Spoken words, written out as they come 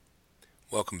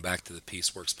Welcome back to the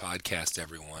Peaceworks podcast,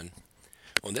 everyone.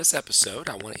 On this episode,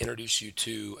 I want to introduce you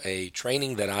to a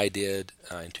training that I did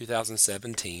in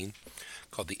 2017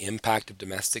 called The Impact of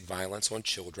Domestic Violence on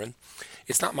Children.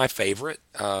 It's not my favorite.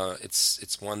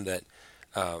 It's one that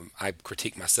I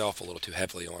critique myself a little too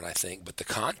heavily on, I think, but the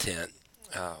content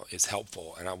is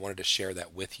helpful, and I wanted to share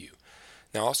that with you.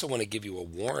 Now, I also want to give you a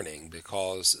warning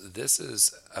because this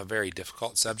is a very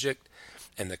difficult subject,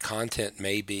 and the content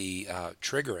may be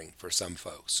triggering for some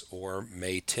folks or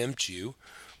may tempt you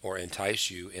or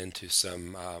entice you into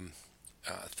some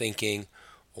thinking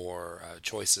or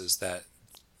choices that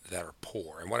are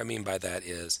poor. And what I mean by that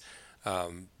is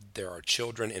there are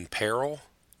children in peril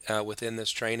within this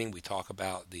training. We talk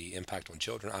about the impact on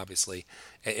children, obviously,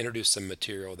 and introduce some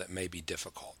material that may be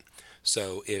difficult.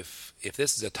 So if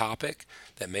this is a topic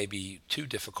that may be too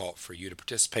difficult for you to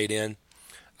participate in,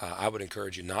 I would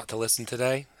encourage you not to listen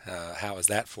today. How is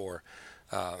that for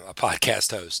a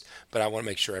podcast host? But I want to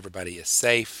make sure everybody is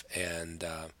safe and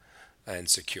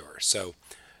secure. So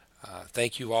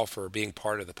thank you all for being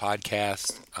part of the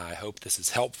podcast. I hope this is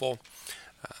helpful.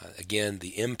 Again,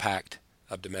 the impact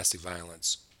of domestic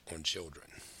violence on children.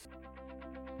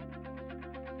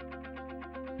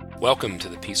 Welcome to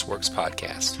the Peaceworks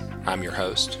podcast. I'm your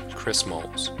host, Chris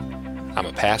Moles. I'm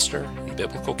a pastor and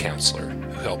biblical counselor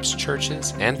who helps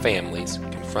churches and families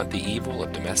confront the evil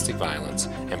of domestic violence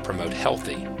and promote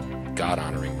healthy,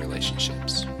 God-honoring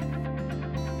relationships.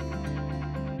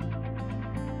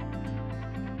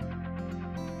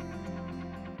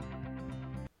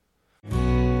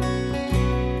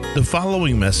 The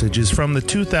following message is from the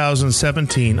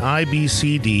 2017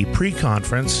 IBCD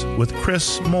pre-conference with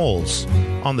Chris Moles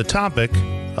on the topic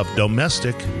of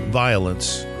domestic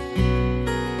violence.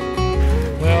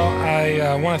 Well,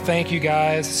 I want to thank you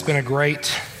guys. It's been a great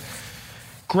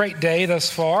day thus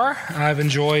far. I've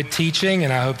enjoyed teaching,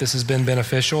 and I hope this has been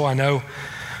beneficial. I know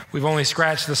we've only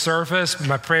scratched the surface.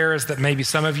 My prayer is that maybe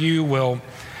some of you will,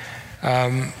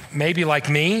 maybe like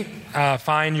me,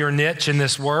 find your niche in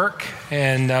this work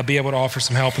and be able to offer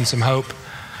some help and some hope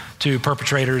to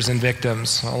perpetrators and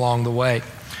victims along the way.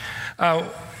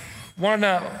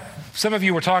 Some of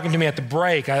you were talking to me at the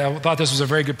break. I thought this was a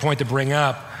very good point to bring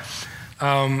up.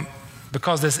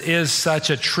 Because this is such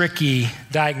a tricky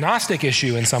diagnostic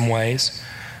issue in some ways.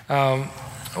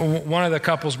 One of the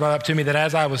couples brought up to me that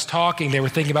as I was talking, they were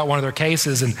thinking about one of their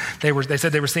cases, and they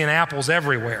said they were seeing apples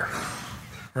everywhere,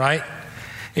 right?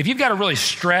 If you've got to really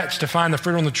stretch to find the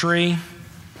fruit on the tree,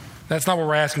 that's not what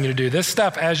we're asking you to do. This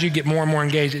stuff, as you get more and more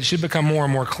engaged, it should become more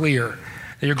and more clear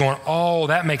that you're going, oh,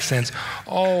 that makes sense.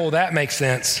 Oh, that makes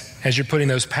sense, as you're putting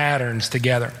those patterns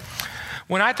together.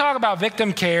 When I talk about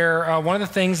victim care, one of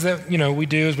the things that we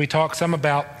do is we talk some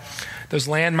about those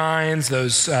landmines,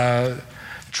 those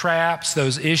traps,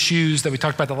 those issues that we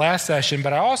talked about the last session,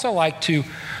 but I also like to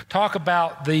talk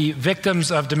about the victims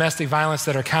of domestic violence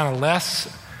that are kind of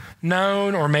less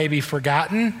known or maybe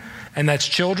forgotten, and that's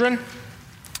children.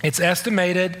 It's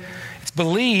estimated, it's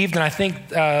believed, and I think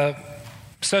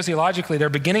sociologically they're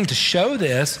beginning to show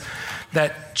this,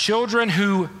 that children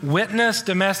who witness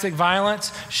domestic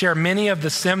violence share many of the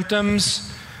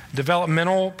symptoms,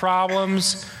 developmental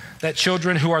problems that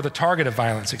children who are the target of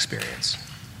violence experience.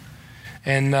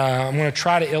 And I'm going to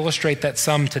try to illustrate that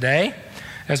some today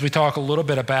as we talk a little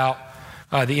bit about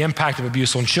the impact of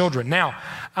abuse on children. Now,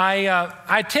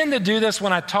 I tend to do this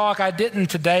when I talk. I didn't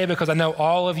today because I know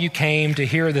all of you came to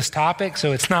hear this topic,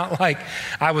 so it's not like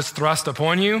I was thrust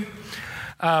upon you.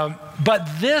 But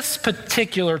this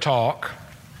particular talk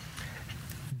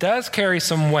does carry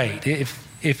some weight.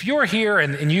 If you're here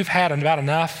and you've had about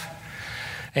enough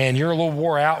and you're a little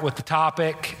wore out with the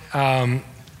topic,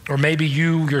 or maybe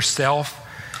you yourself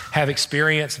have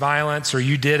experienced violence or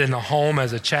you did in the home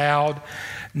as a child,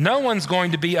 no one's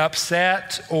going to be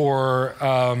upset or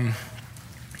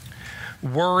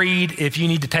worried if you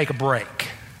need to take a break.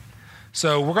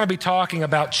 So we're going to be talking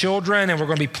about children, and we're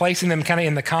going to be placing them kind of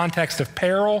in the context of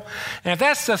peril. And if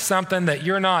that's just something that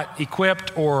you're not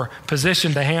equipped or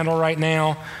positioned to handle right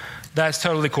now, that's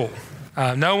totally cool.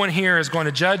 No one here is going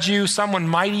to judge you. Someone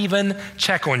might even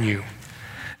check on you.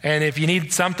 And if you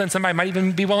need something, somebody might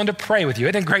even be willing to pray with you.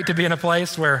 Isn't it great to be in a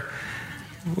place where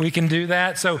we can do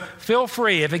that? So feel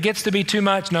free. If it gets to be too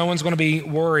much, no one's going to be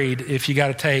worried if you got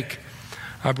to take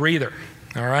a breather.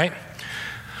 All right?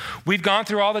 We've gone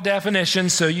through all the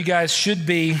definitions, so you guys should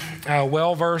be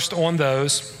well-versed on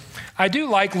those. I do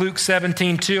like Luke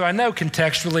 17, too. I know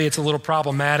contextually it's a little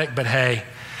problematic, but hey,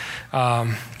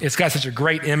 it's got such a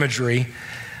great imagery.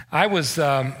 I was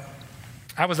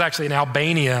actually in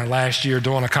Albania last year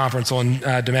doing a conference on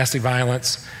domestic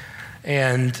violence,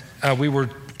 and we were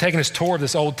taking this tour of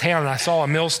this old town, and I saw a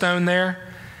millstone there.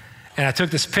 And I took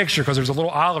this picture because there was a little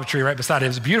olive tree right beside it. It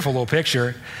was a beautiful little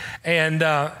picture. And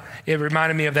it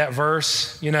reminded me of that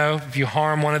verse, if you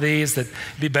harm one of these, that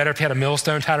it'd be better if you had a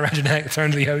millstone tied around your neck and thrown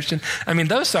into the ocean. I mean,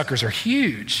 those suckers are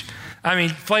huge. I mean,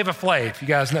 Flava Flav, you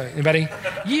guys know, anybody?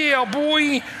 Yeah,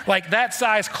 boy, like that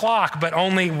size clock, but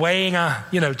only weighing,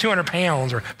 200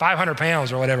 pounds or 500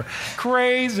 pounds or whatever.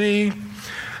 Crazy.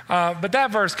 But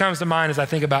that verse comes to mind as I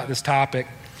think about this topic.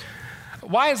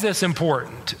 Why is this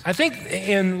important? I think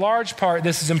in large part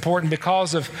this is important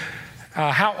because of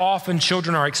how often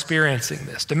children are experiencing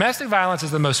this. Domestic violence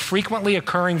is the most frequently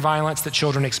occurring violence that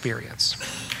children experience.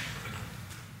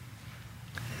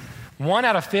 1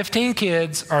 out of 15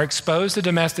 kids are exposed to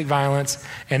domestic violence,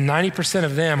 and 90%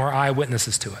 of them are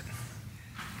eyewitnesses to it.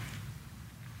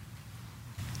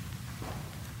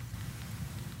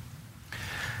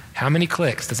 How many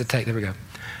clicks does it take? There we go.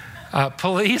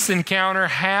 Police encounter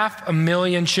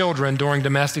 500,000 children during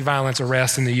domestic violence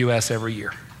arrests in the U.S. every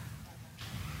year.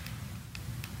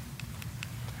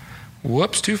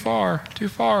 Whoops, too far.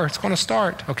 It's going to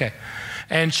start. Okay.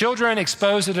 And children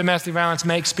exposed to domestic violence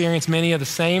may experience many of the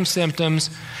same symptoms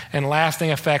and lasting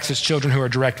effects as children who are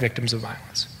direct victims of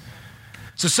violence.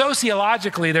 So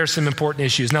sociologically, there's some important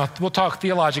issues. Now, we'll talk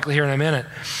theologically here in a minute.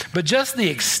 But just the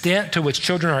extent to which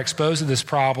children are exposed to this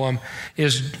problem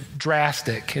is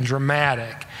drastic and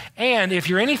dramatic. And if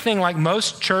you're anything like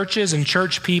most churches and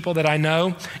church people that I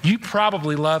know, you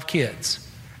probably love kids.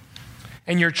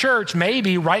 And your church,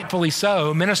 maybe rightfully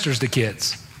so, ministers to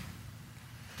kids.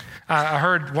 I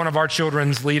heard one of our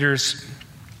children's leaders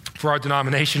for our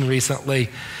denomination recently.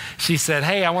 She said,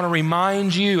 hey, I want to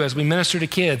remind you as we minister to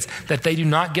kids that they do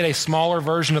not get a smaller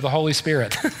version of the Holy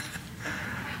Spirit.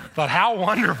 Thought, how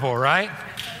wonderful, right?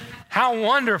 How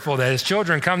wonderful that as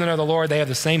children come to know the Lord, they have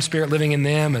the same Spirit living in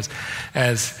them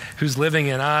as who's living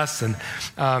in us. And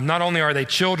not only are they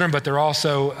children, but they're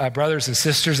also brothers and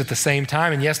sisters at the same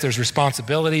time. And yes, there's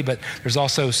responsibility, but there's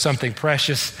also something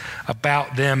precious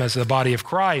about them as the body of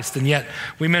Christ. And yet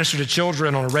we minister to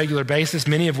children on a regular basis,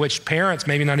 many of which parents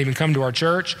maybe not even come to our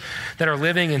church, that are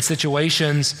living in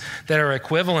situations that are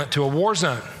equivalent to a war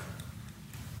zone,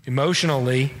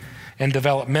 emotionally and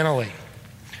developmentally.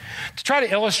 To try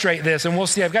to illustrate this, and we'll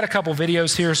see, I've got a couple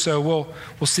videos here, so we'll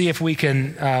see if we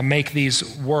can make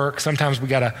these work. Sometimes we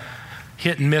got to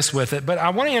hit and miss with it. But I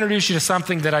want to introduce you to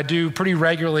something that I do pretty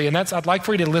regularly, and that's I'd like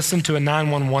for you to listen to a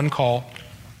 911 call.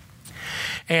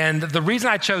 And the reason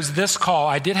I chose this call,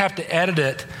 I did have to edit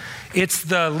it. It's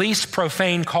the least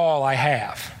profane call I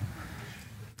have.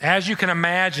 As you can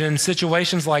imagine,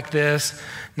 situations like this,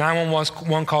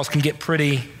 911 calls can get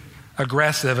pretty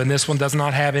aggressive, and this one does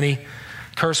not have any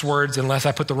curse words unless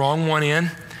I put the wrong one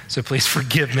in. So please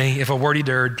forgive me if a wordy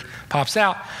dirt pops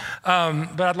out.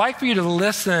 But I'd like for you to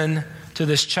listen to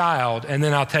this child, and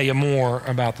then I'll tell you more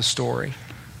about the story.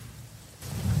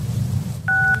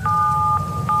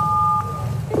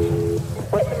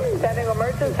 What's the standing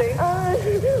emergency?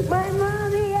 My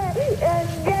mommy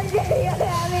just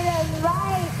having a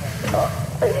fight.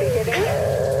 Is she getting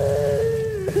it?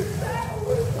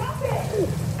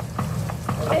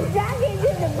 I'm talking to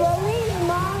the police,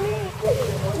 Mommy.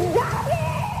 Stop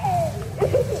it!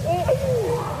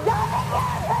 Don't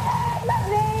hurt my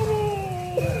baby!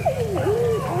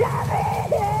 Stop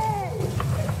it!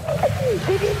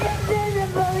 Could you just send the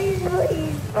police,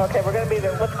 please? Okay, we're going to be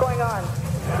there. What's going on?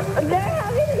 They're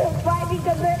having a fight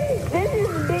because this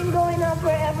has been going on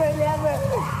forever and ever.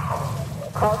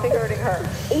 How's he hurting her?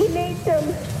 He made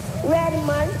some red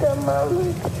marks on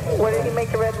Mom. Where did he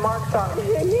make the red marks on? Her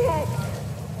neck.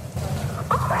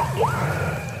 Oh my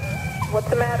God! What's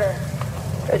the matter?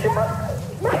 Is your mother?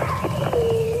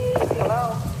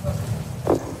 Hello?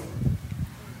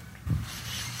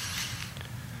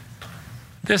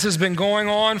 This has been going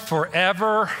on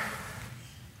forever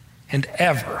and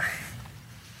ever.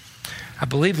 I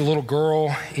believe the little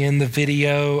girl in the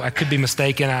video, I could be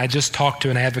mistaken. I just talked to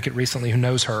an advocate recently who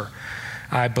knows her.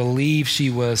 I believe she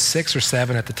was 6 or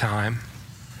 7 at the time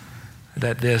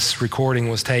that this recording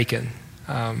was taken.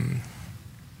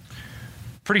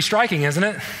 Pretty striking, isn't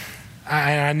it?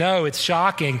 I know it's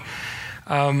shocking.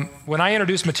 When I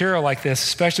introduce material like this,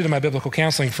 especially to my biblical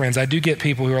counseling friends, I do get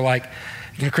people who are like,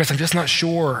 Chris, I'm just not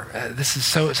sure. This is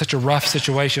such a rough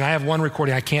situation. I have one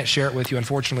recording. I can't share it with you,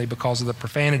 unfortunately, because of the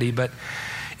profanity, but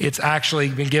it's actually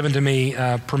been given to me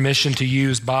permission to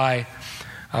use by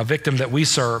a victim that we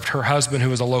served. Her husband, who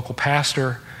was a local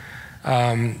pastor,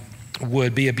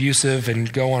 would be abusive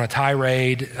and go on a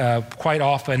tirade quite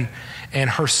often, and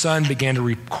her son began to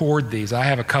record these. I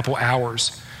have a couple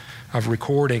hours of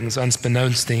recordings,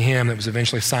 unbeknownst to him, that was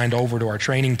eventually signed over to our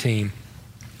training team.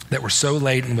 that were so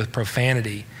laden with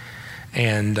profanity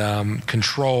and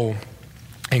control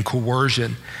and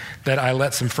coercion that I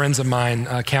let some friends of mine,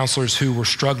 counselors who were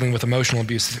struggling with emotional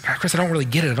abuse, say, Chris, I don't really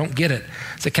get it. I don't get it.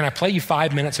 I said, can I play you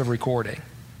 5 minutes of recording?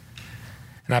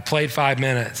 And I played 5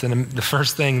 minutes. And the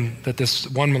first thing that this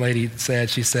one lady said,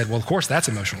 she said, well, of course, that's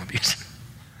emotional abuse.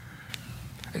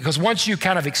 Because once you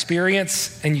kind of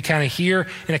experience and you kind of hear,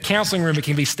 in a counseling room, it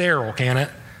can be sterile, can it?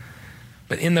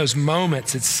 But in those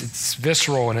moments, it's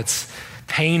visceral and it's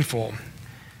painful.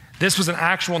 This was an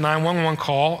actual 911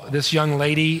 call. This young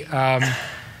lady,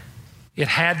 it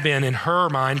had been in her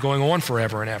mind going on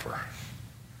forever and ever.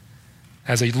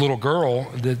 As a little girl,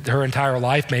 her entire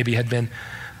life maybe had been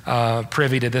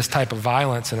privy to this type of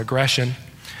violence and aggression.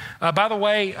 By the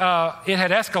way, it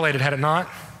had escalated, had it not?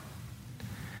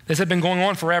 This had been going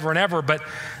on forever and ever, but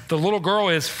the little girl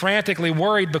is frantically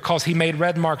worried because he made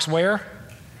red marks where?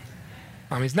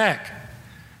 On his neck.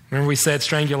 Remember we said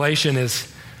strangulation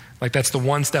is like that's the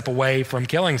one step away from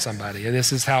killing somebody.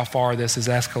 This is how far this has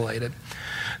escalated.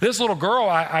 This little girl,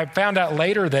 I found out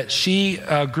later that she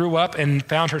grew up and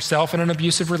found herself in an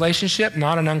abusive relationship.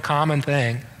 Not an uncommon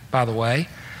thing, by the way.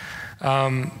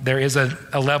 There is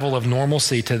a level of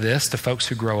normalcy to this, to folks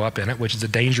who grow up in it, which is a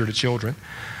danger to children,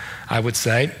 I would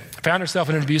say. Found herself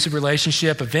in an abusive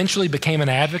relationship, eventually became an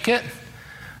advocate,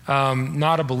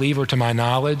 not a believer to my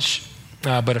knowledge,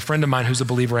 but a friend of mine who's a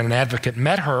believer and an advocate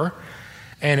met her.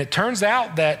 And it turns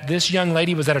out that this young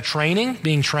lady was at a training,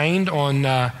 being trained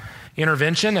on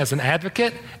intervention as an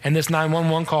advocate, and this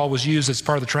 911 call was used as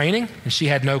part of the training, and she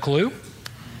had no clue.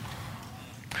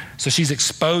 So she's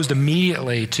exposed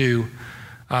immediately to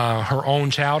her own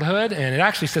childhood, and it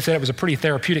actually said it was a pretty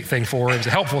therapeutic thing for her. It was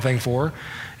a helpful thing for her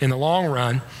in the long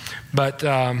run. But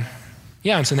and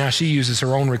so now she uses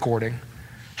her own recording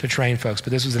to train folks. But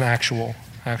this was an actual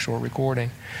recording.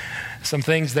 Some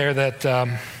things there that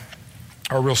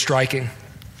are real striking.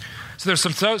 So there's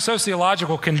some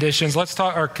sociological conditions.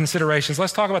 Considerations.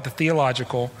 Let's talk about the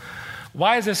theological.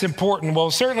 Why is this important?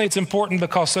 Well, certainly it's important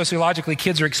because sociologically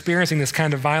kids are experiencing this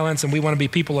kind of violence and we want to be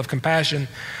people of compassion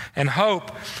and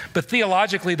hope. But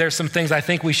theologically, there's some things I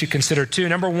think we should consider too.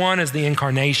 Number one is the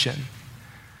incarnation.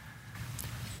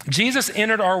 Jesus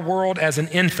entered our world as an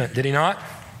infant, did he not?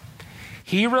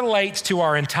 He relates to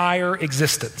our entire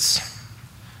existence.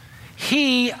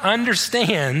 He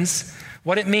understands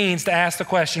what it means to ask the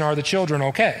question, are the children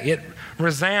okay? It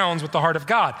resounds with the heart of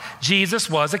God. Jesus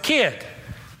was a kid.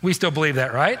 We still believe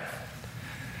that, right?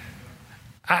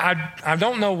 I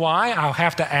don't know why. I'll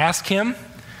have to ask him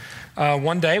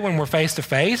one day when we're face to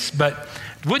face, but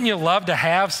wouldn't you love to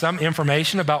have some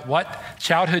information about what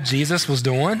childhood Jesus was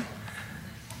doing?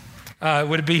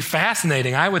 Would it be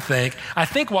fascinating, I would think. I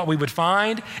think what we would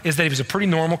find is that he was a pretty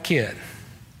normal kid.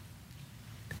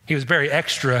 He was very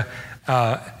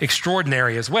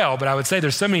extraordinary as well, but I would say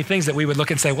there's so many things that we would look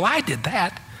and say, well, I did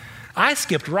that. I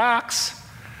skipped rocks,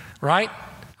 right?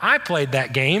 I played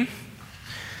that game.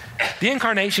 The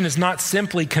incarnation is not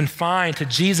simply confined to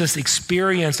Jesus'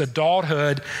 experienced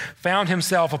adulthood, found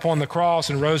himself upon the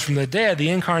cross and rose from the dead. The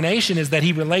incarnation is that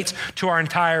he relates to our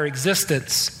entire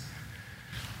existence.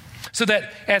 So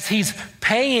that as he's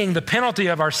paying the penalty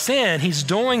of our sin, he's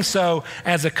doing so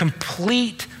as a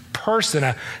complete person,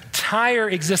 an entire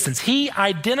existence. He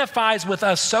identifies with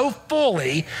us so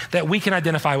fully that we can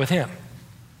identify with him.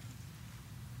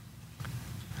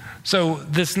 So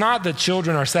it's not that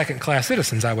children are second-class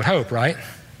citizens, I would hope, right?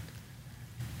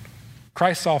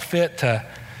 Christ saw fit to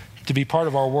be part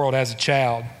of our world as a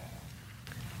child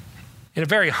in a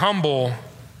very humble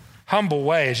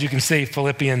way, as you can see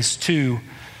Philippians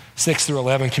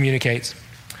 2:6-11 communicates.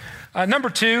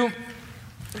 Number two,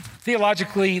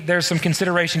 theologically, there's some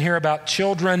consideration here about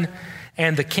children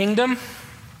and the kingdom.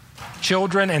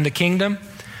 Children and the kingdom.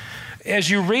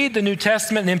 As you read the New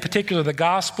Testament, and in particular the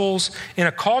Gospels, in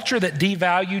a culture that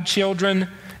devalued children,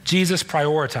 Jesus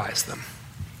prioritized them.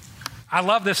 I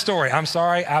love this story. I'm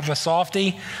sorry, I'm a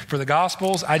softie for the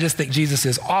Gospels. I just think Jesus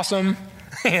is awesome.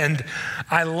 And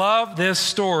I love this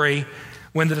story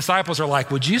when the disciples are like,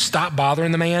 would you stop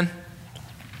bothering the man?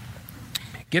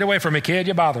 Get away from me, kid.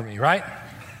 You bother me, right?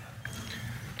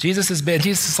 Jesus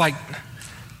is like,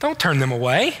 don't turn them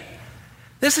away.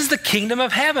 This is the kingdom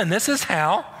of heaven. This is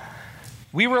how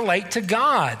we relate to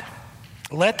God.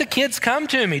 Let the kids come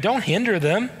to me. Don't hinder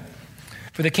them.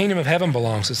 For the kingdom of heaven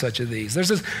belongs to such as these. There's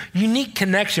this unique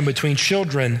connection between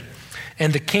children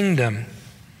and the kingdom.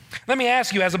 Let me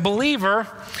ask you, as a believer,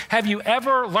 have you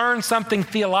ever learned something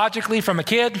theologically from a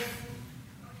kid?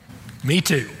 Me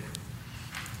too.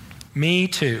 Me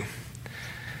too.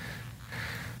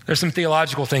 There's some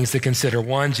theological things to consider.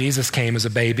 One, Jesus came as a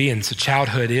baby, and so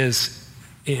childhood is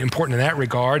important in that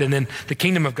regard. And then the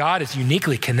kingdom of God is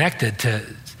uniquely connected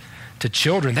to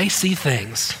children. They see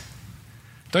things.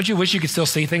 Don't you wish you could still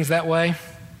see things that way?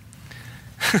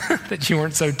 That you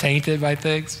weren't so tainted by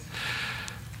things?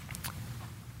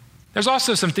 There's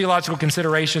also some theological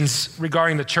considerations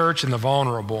regarding the church and the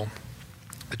vulnerable.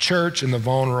 The church and the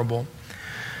vulnerable.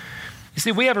 You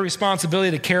see, we have a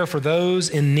responsibility to care for those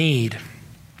in need.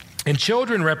 And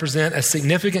children represent a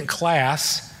significant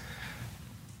class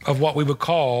of what we would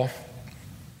call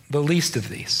the least of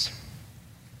these.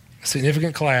 A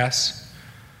significant class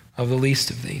of the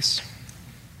least of these.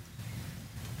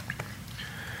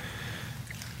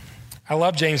 I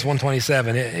love James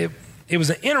 1:27. It was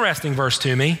an interesting verse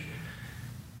to me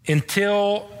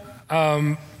until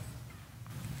we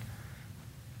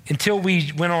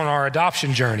went on our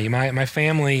adoption journey. My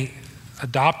family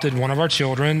adopted one of our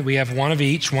children. We have one of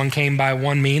each. One came by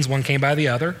one means, one came by the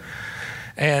other.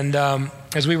 And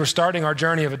as we were starting our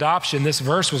journey of adoption, this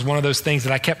verse was one of those things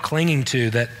that I kept clinging to,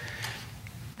 that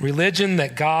religion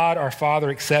that God our Father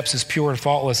accepts as pure and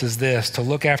faultless is this: to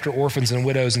look after orphans and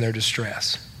widows in their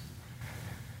distress,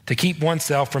 to keep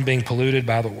oneself from being polluted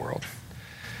by the world.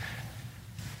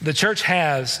 The church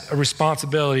has a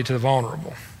responsibility to the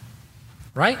vulnerable,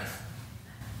 right?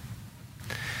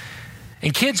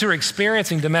 And kids who are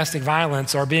experiencing domestic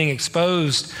violence are being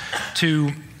exposed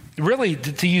to, really,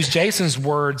 to use Jason's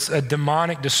words, a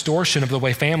demonic distortion of the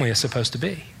way family is supposed to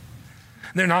be.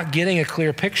 They're not getting a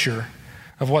clear picture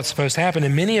of what's supposed to happen.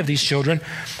 And many of these children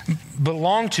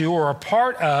belong to or are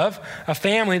part of a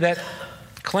family that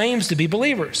claims to be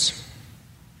believers.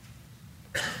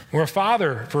 Or a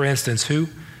father, for instance, who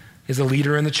is a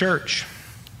leader in the church.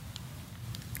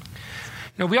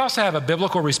 We also have a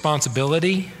biblical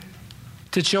responsibility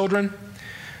to children,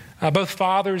 both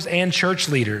fathers and church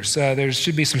leaders. There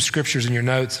should be some scriptures in your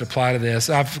notes that apply to this.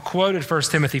 I've quoted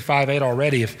 1 Timothy 5:8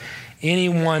 already. If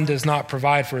anyone does not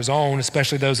provide for his own,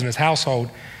 especially those in his household,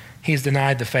 he's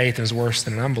denied the faith and is worse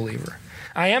than an unbeliever.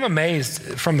 I am amazed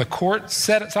from the court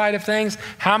side of things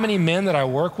how many men that I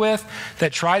work with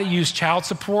that try to use child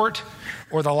support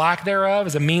or the lack thereof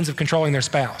as a means of controlling their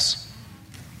spouse.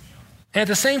 And at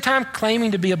the same time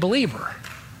claiming to be a believer.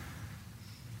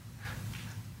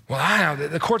 Well,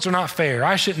 the courts are not fair.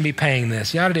 I shouldn't be paying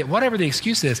this. Whatever the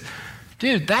excuse is.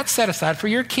 Dude, that's set aside for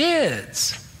your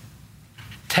kids.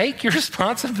 Take your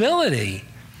responsibility.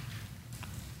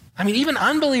 I mean, even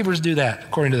unbelievers do that,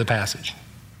 according to the passage.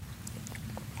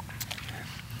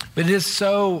 But it is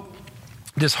so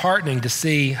disheartening to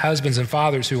see husbands and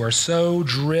fathers who are so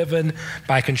driven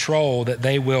by control that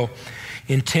they will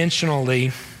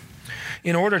intentionally,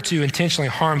 in order to intentionally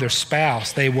harm their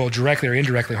spouse, they will directly or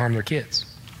indirectly harm their kids.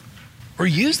 Or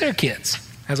use their kids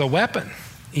as a weapon,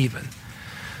 even,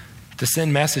 to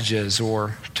send messages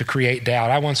or to create doubt.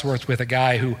 I once worked with a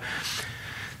guy who,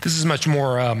 this is much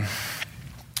more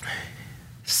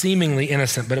seemingly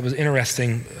innocent, but it was an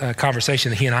interesting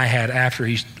conversation that he and I had after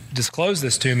he disclosed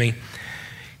this to me.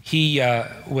 He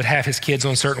would have his kids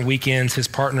on certain weekends. His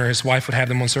partner, his wife, would have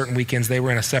them on certain weekends. They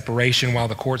were in a separation while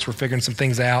the courts were figuring some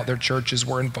things out. Their churches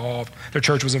were involved. Their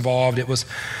church was involved. It was,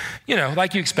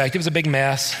 like you expect, it was a big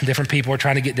mess. Different people were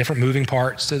trying to get different moving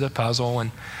parts to the puzzle.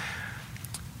 And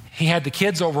he had the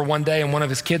kids over one day, and one of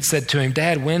his kids said to him,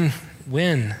 "Dad, when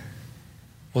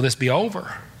will this be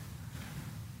over?"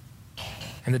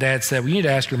 And the dad said, "Well, you need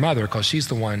to ask your mother because she's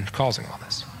the one causing all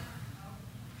this."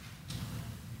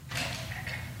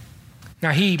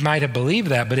 Now, he might have believed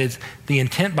that, but the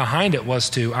intent behind it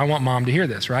was I want mom to hear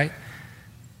this, right?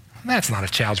 That's not a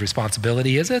child's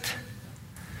responsibility, is it?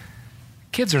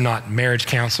 Kids are not marriage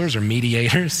counselors or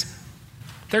mediators.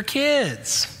 They're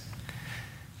kids.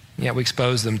 Yet we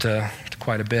expose them to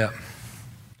quite a bit.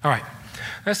 All right,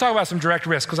 let's talk about some direct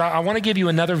risks, because I want to give you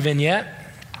another vignette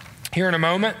here in a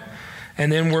moment,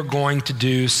 and then we're going to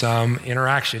do some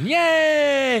interaction.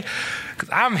 Yay! Because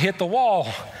I'm hit the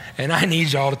wall. And I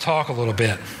need y'all to talk a little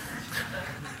bit.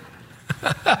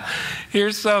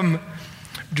 Here's some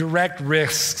direct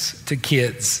risks to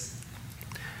kids.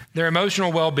 Their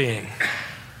emotional well-being.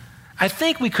 I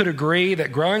think we could agree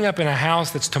that growing up in a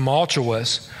house that's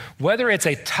tumultuous, whether it's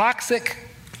a toxic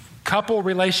couple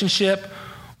relationship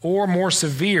or more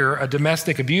severe, a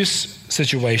domestic abuse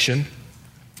situation,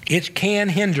 it can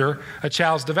hinder a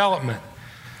child's development,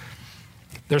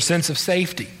 their sense of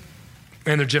safety,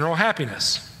 and their general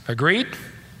happiness. Agreed?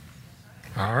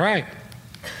 All right.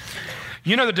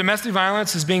 The domestic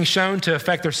violence is being shown to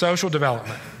affect their social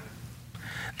development.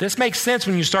 This makes sense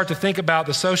when you start to think about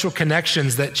the social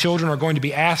connections that children are going to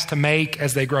be asked to make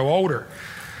as they grow older,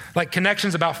 like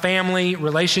connections about family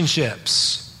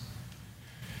relationships,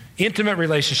 intimate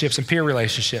relationships and peer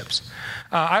relationships.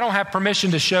 I don't have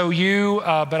permission to show you,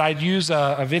 but I'd use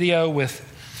a video with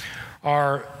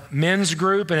our men's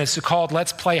group, and it's called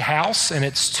Let's Play House, and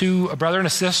it's a brother and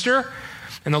a sister,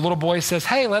 and the little boy says,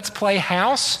 hey, let's play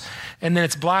house, and then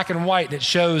it's black and white, and it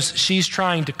shows she's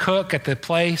trying to cook at the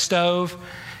play stove,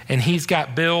 and he's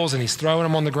got bills, and he's throwing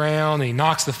them on the ground, and he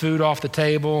knocks the food off the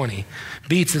table, and he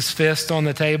beats his fist on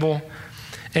the table.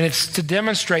 And it's to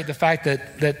demonstrate the fact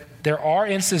that there are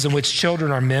instances in which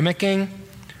children are mimicking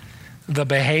the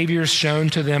behaviors shown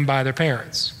to them by their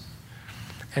parents.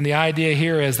 And the idea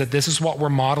here is that this is what we're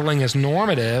modeling as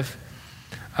normative.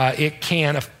 It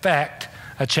can affect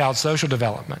a child's social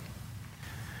development.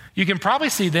 You can probably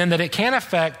see then that it can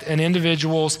affect an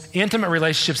individual's intimate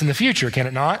relationships in the future, can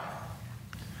it not?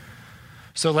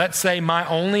 So let's say my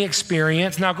only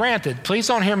experience, now granted, please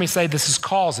don't hear me say this is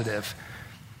causative.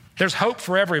 There's hope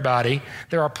for everybody.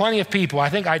 There are plenty of people. I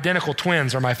think identical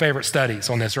twins are my favorite studies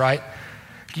on this, right?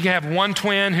 You can have one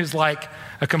twin who's like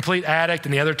a complete addict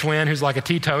and the other twin who's like a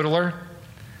teetotaler.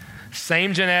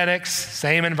 Same genetics,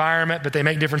 same environment, but they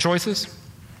make different choices.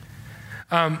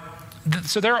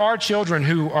 So there are children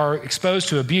who are exposed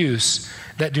to abuse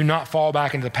that do not fall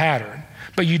back into the pattern.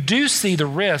 But you do see the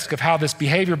risk of how this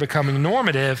behavior becoming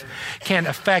normative can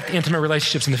affect intimate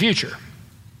relationships in the future.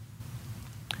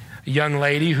 A young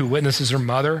lady who witnesses her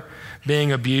mother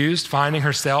being abused, finding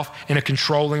herself in a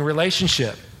controlling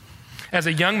relationship. As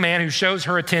a young man who shows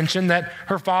her attention that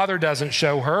her father doesn't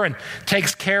show her and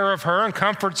takes care of her and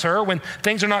comforts her when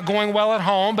things are not going well at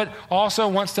home, but also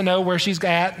wants to know where she's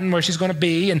at and where she's going to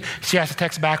be, and she has to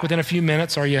text back within a few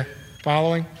minutes. Are you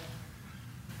following?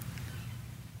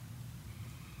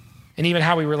 And even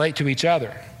how we relate to each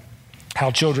other,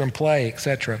 how children play,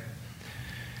 etc.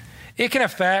 It can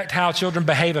affect how children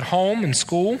behave at home and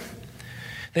school.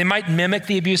 They might mimic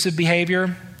the abusive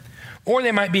behavior, or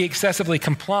they might be excessively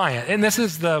compliant. And this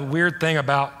is the weird thing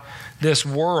about this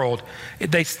world.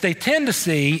 They tend to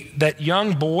see that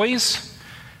young boys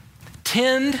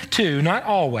tend to, not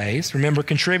always, remember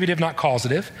contributive, not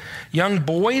causative, young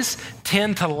boys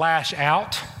tend to lash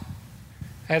out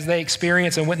as they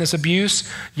experience and witness abuse.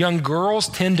 Young girls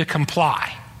tend to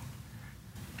comply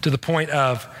to the point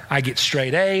of, I get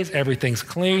straight A's, everything's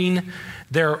clean.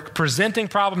 They're presenting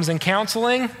problems in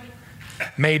counseling,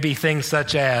 maybe things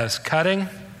such as cutting,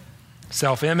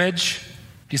 self-image. Do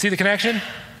you see the connection?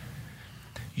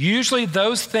 Usually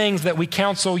those things that we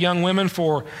counsel young women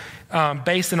for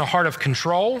based in a heart of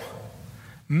control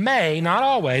may, not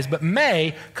always, but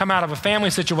may come out of a family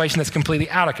situation that's completely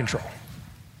out of control.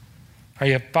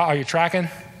 Are you tracking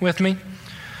with me?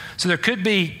 So there could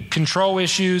be control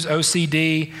issues,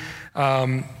 OCD,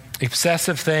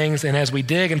 excessive things, and as we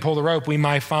dig and pull the rope, we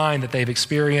might find that they've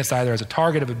experienced either as a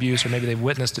target of abuse or maybe they've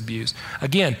witnessed abuse.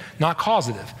 Again, not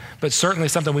causative, but certainly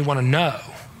something we want to know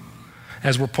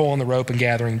as we're pulling the rope and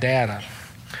gathering data.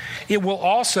 It will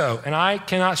also, and I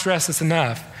cannot stress this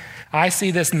enough, I see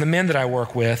this in the men that I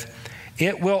work with,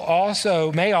 it will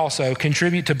also, may also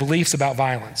contribute to beliefs about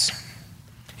violence,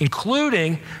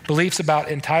 including beliefs about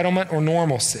entitlement or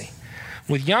normalcy.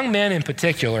 With young men in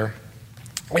particular,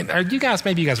 maybe you guys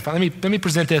are fine. Let me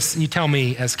present this, and you tell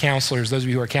me as counselors, those of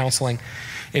you who are counseling,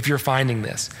 if you're finding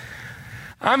this.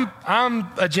 I'm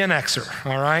a Gen Xer,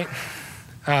 all right?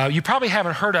 You probably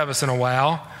haven't heard of us in a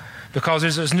while because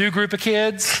there's this new group of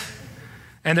kids,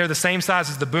 and they're the same size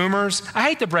as the boomers. I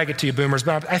hate to break it to you, boomers,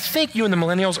 but I think you and the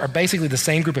millennials are basically the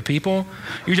same group of people.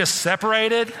 You're just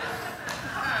separated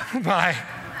by,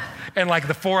 and like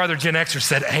the four other Gen Xers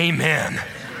said, amen.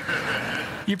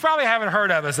 You probably haven't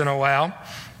heard of us in a while,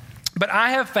 but I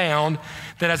have found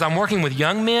that as I'm working with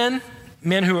young men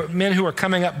who are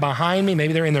coming up behind me,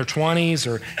 maybe they're in their 20s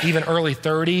or even early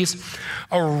 30s,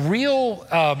 a real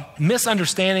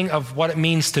misunderstanding of what it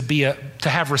means to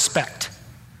have respect.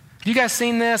 Have you guys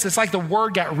seen this? It's like the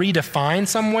word got redefined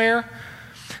somewhere.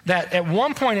 That at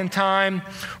one point in time,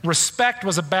 respect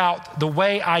was about the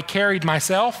way I carried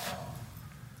myself.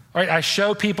 Right? I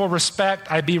show people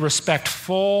respect, I be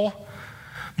respectful.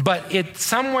 But it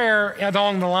somewhere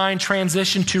along the line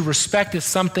transitioned to respect is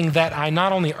something that I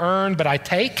not only earn, but I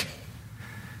take.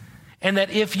 And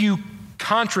that if you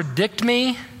contradict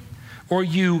me or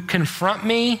you confront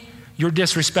me, you're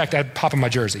disrespecting. I'm popping my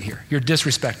jersey here. You're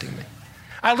disrespecting me.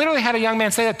 I literally had a young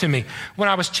man say that to me when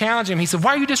I was challenging him. He said,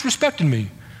 "Why are you disrespecting me?"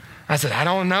 I said, "I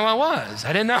don't know I was.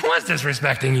 I didn't know I was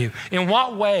disrespecting you. In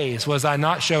what ways was I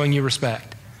not showing you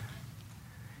respect?"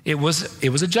 It was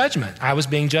a judgment. I was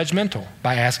being judgmental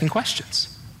by asking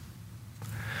questions.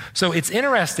 So it's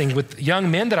interesting with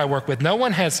young men that I work with, no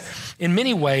one has, in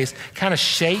many ways, kind of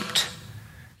shaped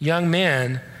young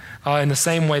men in the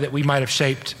same way that we might have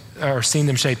shaped or seen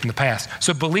them shaped in the past.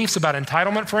 So beliefs about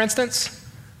entitlement, for instance,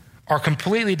 are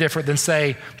completely different than,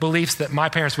 say, beliefs that my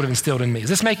parents would have instilled in me. Is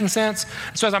this making sense?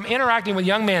 So as I'm interacting with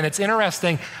young men, it's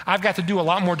interesting. I've got to do a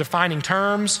lot more defining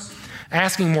terms,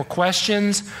 asking more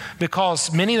questions,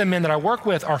 because many of the men that I work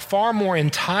with are far more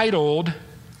entitled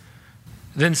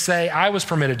than, say, I was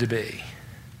permitted to be.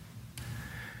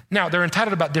 Now, they're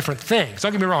entitled about different things.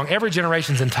 Don't get me wrong, every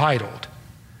generation's entitled,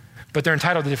 but they're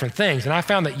entitled to different things. And I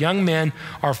found that young men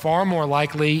are far more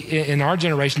likely in our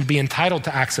generation to be entitled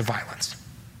to acts of violence.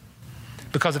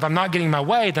 Because if I'm not getting my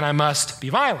way, then I must be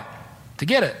violent to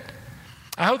get it.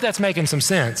 I hope that's making some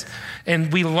sense.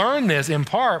 And we learn this in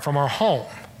part from our home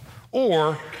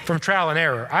or from trial and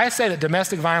error. I say that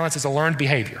domestic violence is a learned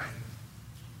behavior.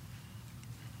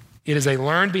 It is a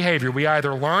learned behavior. We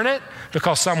either learn it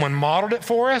because someone modeled it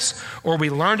for us, or we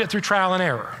learned it through trial and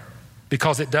error,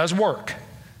 because it does work.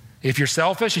 If you're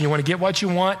selfish and you want to get what you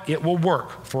want, it will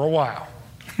work for a while,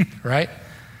 right?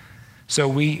 So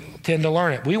we tend to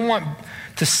learn it. We want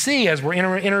to see, as we're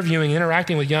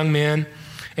interacting with young men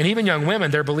and even young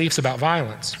women, their beliefs about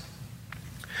violence.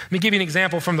 Let me give you an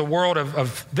example from the world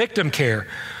of victim care.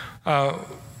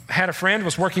 Had a friend,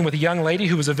 was working with a young lady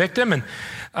who was a victim, and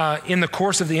in the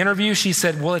course of the interview, she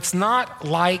said, well, it's not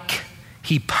like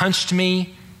he punched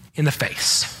me in the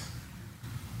face.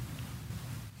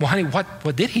 Well, honey,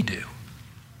 what did he do?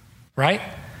 Right?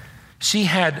 She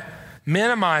had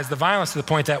minimized the violence to the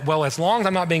point that, well, as long as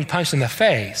I'm not being punched in the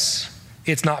face,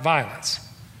 it's not violence.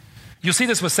 You'll see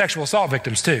this with sexual assault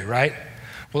victims too, right?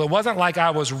 Well, it wasn't like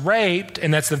I was raped,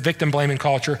 and that's the victim blaming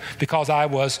culture, because I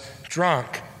was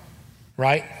drunk,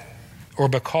 right? Or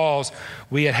because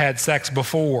we had had sex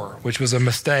before, which was a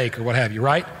mistake or what have you,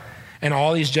 right? And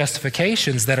all these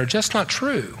justifications that are just not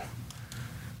true,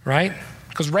 right?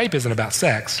 Because rape isn't about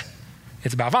sex.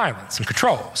 It's about violence and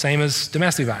control, same as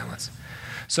domestic violence.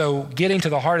 So getting to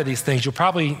the heart of these things, you'll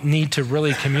probably need to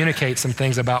really communicate some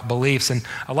things about beliefs. And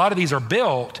a lot of these are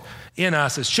built in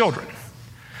us as children,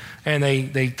 and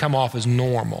they come off as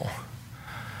normal.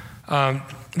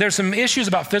 There's some issues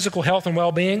about physical health and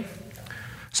well-being.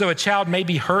 So a child may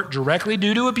be hurt directly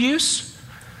due to abuse.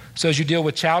 So as you deal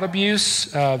with child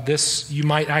abuse, you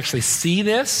might actually see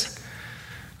this.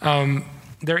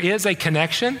 There is a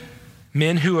connection.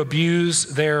 Men who abuse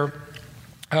their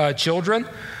children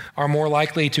are more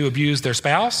likely to abuse their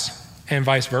spouse, and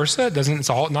vice versa. It's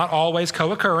not always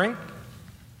co-occurring.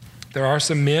 There are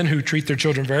some men who treat their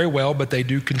children very well, but they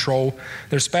do control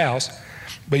their spouse.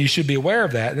 But you should be aware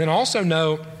of that. And then also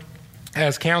know,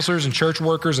 as counselors and church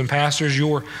workers and pastors,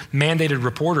 you're mandated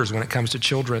reporters when it comes to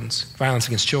children's violence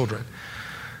against children.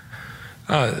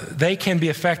 They can be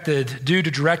affected due to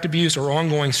direct abuse or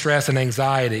ongoing stress and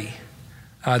anxiety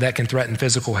that can threaten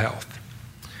physical health.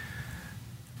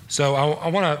 So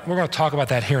we're going to talk about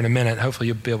that here in a minute. Hopefully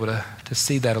you'll be able to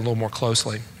see that a little more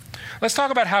closely. Let's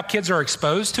talk about how kids are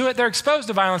exposed to it. They're exposed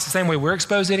to violence the same way we're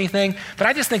exposed to anything, but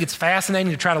I just think it's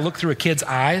fascinating to try to look through a kid's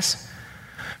eyes,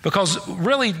 because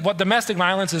really what domestic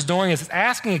violence is doing is it's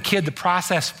asking a kid to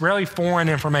process really foreign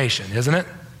information, isn't it?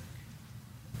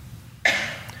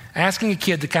 Asking a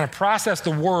kid to kind of process the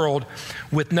world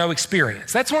with no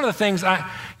experience. That's one of the things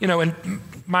and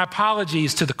my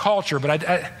apologies to the culture, but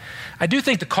I do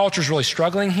think the culture is really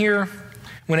struggling here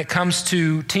when it comes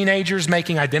to teenagers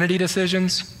making identity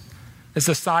decisions. It's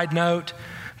a side note,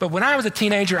 but when I was a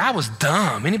teenager, I was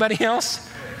dumb. Anybody else?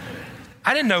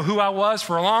 I didn't know who I was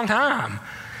for a long time.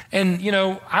 And,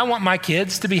 I want my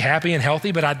kids to be happy and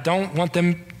healthy, but I don't want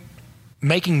them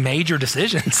making major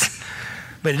decisions.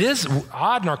 But it is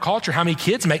odd in our culture how many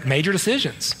kids make major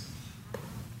decisions.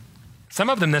 Some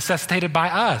of them necessitated by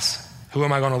us. Who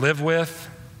am I going to live with?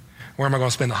 Where am I going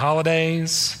to spend the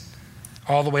holidays?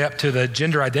 All the way up to the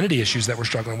gender identity issues that we're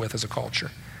struggling with as a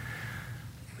culture.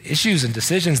 Issues and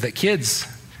decisions that kids,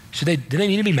 do they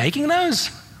need to be making those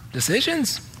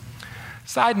decisions?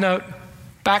 Side note,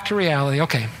 back to reality.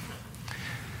 Okay.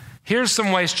 Here's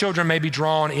some ways children may be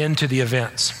drawn into the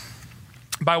events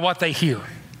by what they hear.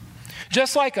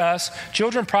 Just like us,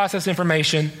 children process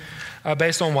information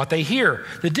based on what they hear.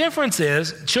 The difference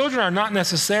is children are not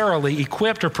necessarily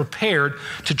equipped or prepared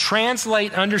to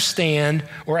translate, understand,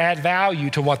 or add value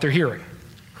to what they're hearing.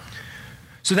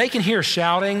 So they can hear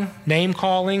shouting, name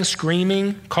calling,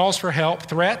 screaming, calls for help,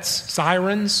 threats,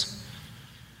 sirens,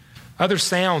 other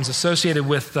sounds associated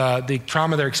with the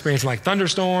trauma they're experiencing, like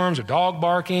thunderstorms or dog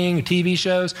barking, or TV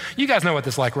shows. You guys know what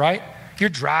this is like, right? You're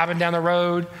driving down the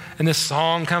road and this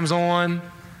song comes on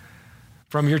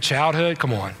from your childhood.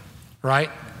 Come on, right?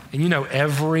 And you know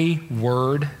every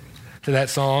word to that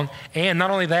song. And not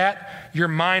only that, your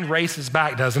mind races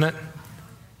back, doesn't it?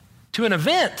 To an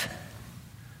event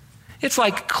It's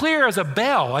like clear as a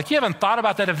bell. Like you haven't thought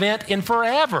about that event in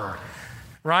forever,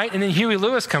 right? And then Huey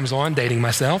Lewis comes on, dating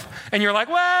myself, and you're like,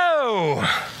 whoa,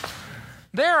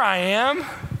 there I am.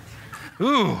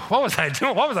 Ooh, what was I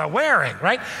doing? What was I wearing,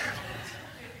 right?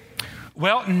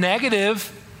 Well,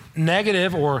 negative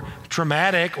or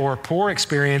traumatic or poor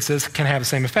experiences can have the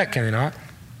same effect, can they not?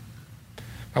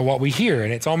 Of what we hear.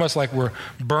 And it's almost like we're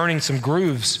burning some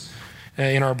grooves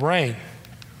in our brain.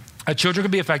 Children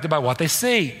can be affected by what they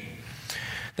see.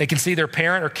 They can see their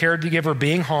parent or caregiver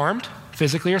being harmed,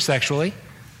 physically or sexually.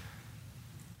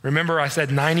 Remember, I said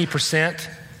 90%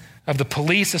 of the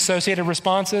police-associated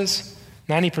responses,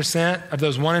 90% of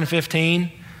those 1 in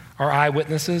 15 are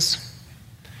eyewitnesses.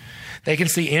 They can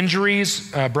see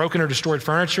injuries, broken or destroyed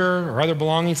furniture or other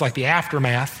belongings, like the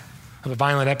aftermath of a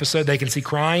violent episode. They can see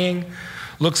crying,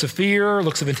 looks of fear,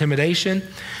 looks of intimidation,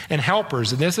 and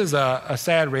helpers. And this is a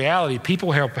sad reality.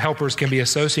 People helpers can be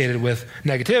associated with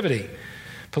negativity.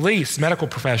 Police, medical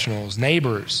professionals,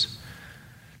 neighbors.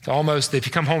 It's almost, if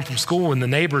you come home from school and the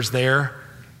neighbor's there,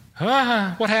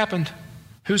 what happened?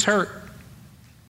 Who's hurt?